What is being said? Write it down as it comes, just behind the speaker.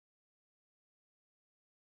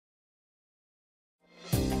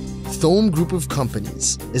Thome Group of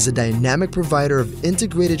companies is a dynamic provider of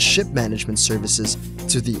integrated ship management services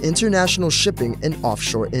to the international shipping and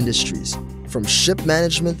offshore industries. From ship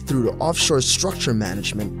management through to offshore structure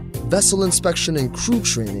management, vessel inspection and crew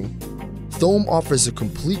training, Thome offers a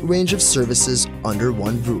complete range of services under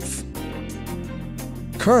one roof.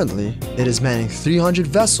 Currently, it is manning 300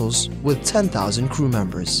 vessels with 10,000 crew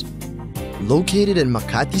members. Located in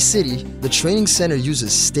Makati City, the training center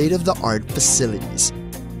uses state-of-the-art facilities.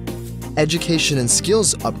 Education and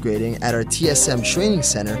skills upgrading at our TSM Training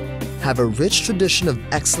Center have a rich tradition of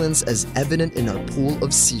excellence as evident in our pool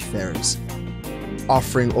of seafarers.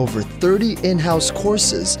 Offering over 30 in-house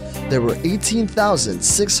courses, there were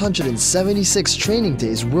 18,676 training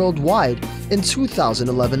days worldwide in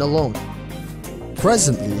 2011 alone.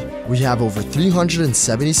 Presently, we have over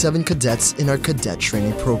 377 cadets in our cadet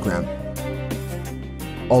training program,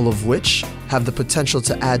 all of which have the potential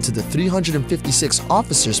to add to the 356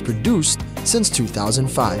 officers produced since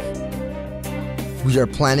 2005. We are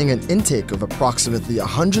planning an intake of approximately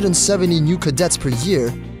 170 new cadets per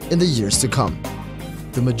year in the years to come.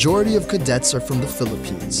 The majority of cadets are from the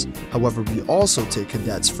Philippines. However, we also take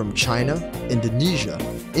cadets from China, Indonesia,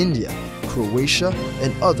 India, Croatia,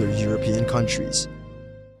 and other European countries.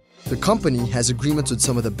 The company has agreements with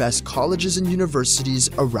some of the best colleges and universities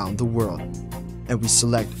around the world, and we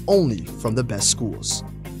select only from the best schools.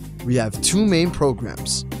 We have two main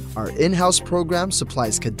programs. Our in-house program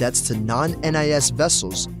supplies cadets to non-NIS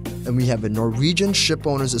vessels, and we have a Norwegian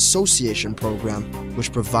Shipowners Association program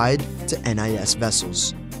which provide to NIS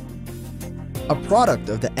vessels. A product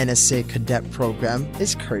of the NSA cadet program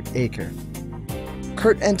is Kurt Aker.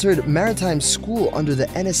 Kurt entered maritime school under the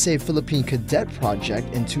NSA Philippine Cadet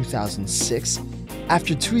Project in 2006.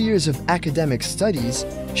 After 2 years of academic studies,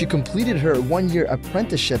 she completed her one-year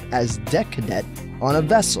apprenticeship as deck cadet on a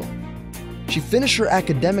vessel. She finished her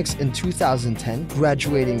academics in 2010,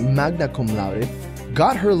 graduating magna cum laude,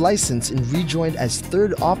 got her license and rejoined as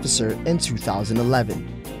third officer in 2011.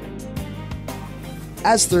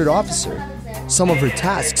 As third officer, some of her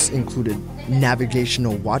tasks included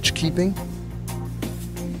navigational watchkeeping,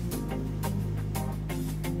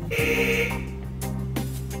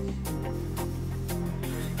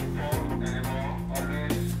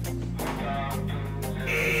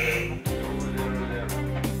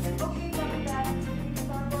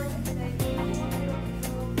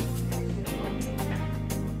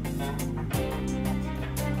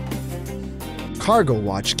 cargo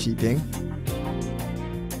watchkeeping,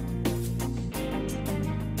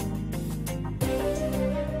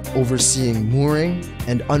 overseeing mooring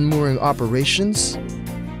and unmooring operations,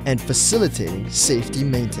 and facilitating safety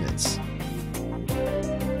maintenance.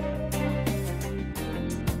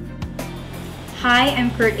 Hi, I'm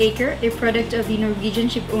Kurt Aker, a product of the Norwegian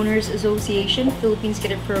Shipowners Association Philippines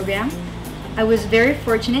Cadet Program. I was very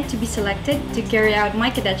fortunate to be selected to carry out my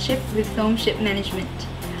cadetship with Thome Ship Management.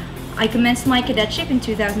 I commenced my cadetship in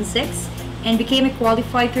 2006 and became a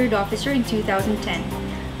qualified third officer in 2010.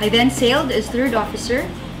 I then sailed as third officer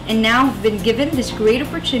and now have been given this great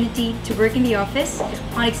opportunity to work in the office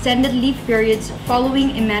on extended leave periods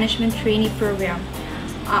following a management trainee program.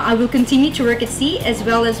 I will continue to work at sea as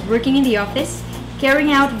well as working in the office,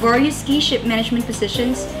 carrying out various key ship management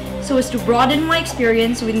positions so as to broaden my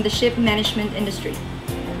experience within the ship management industry.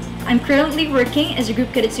 I'm currently working as a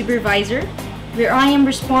group cadet supervisor, where I am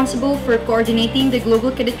responsible for coordinating the Global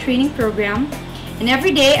Cadet Training Program, and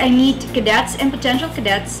every day I meet cadets and potential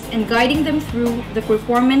cadets and guiding them through the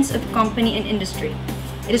performance of the company and industry.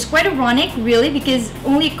 It is quite ironic, really, because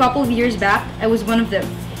only a couple of years back I was one of them.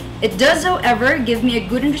 It does, however, give me a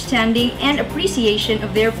good understanding and appreciation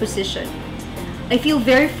of their position. I feel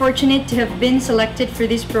very fortunate to have been selected for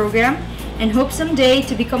this program and hope someday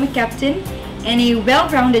to become a captain and a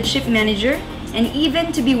well-rounded ship manager, and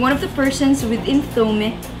even to be one of the persons within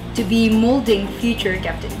Thome to be molding future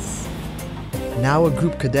captains. Now a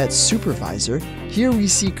group cadet supervisor, here we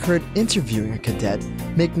see Kurt interviewing a cadet,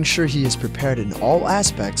 making sure he is prepared in all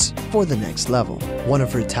aspects for the next level. One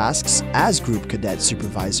of her tasks as group cadet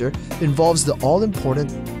supervisor involves the all-important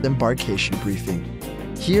embarkation briefing.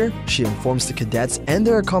 Here, she informs the cadets and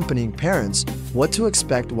their accompanying parents what to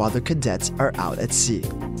expect while the cadets are out at sea.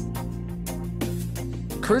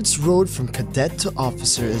 Kurt's road from cadet to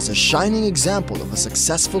officer is a shining example of a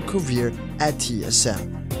successful career at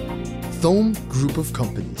TSM. Thome Group of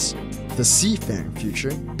companies. The seafaring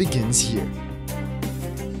future begins here.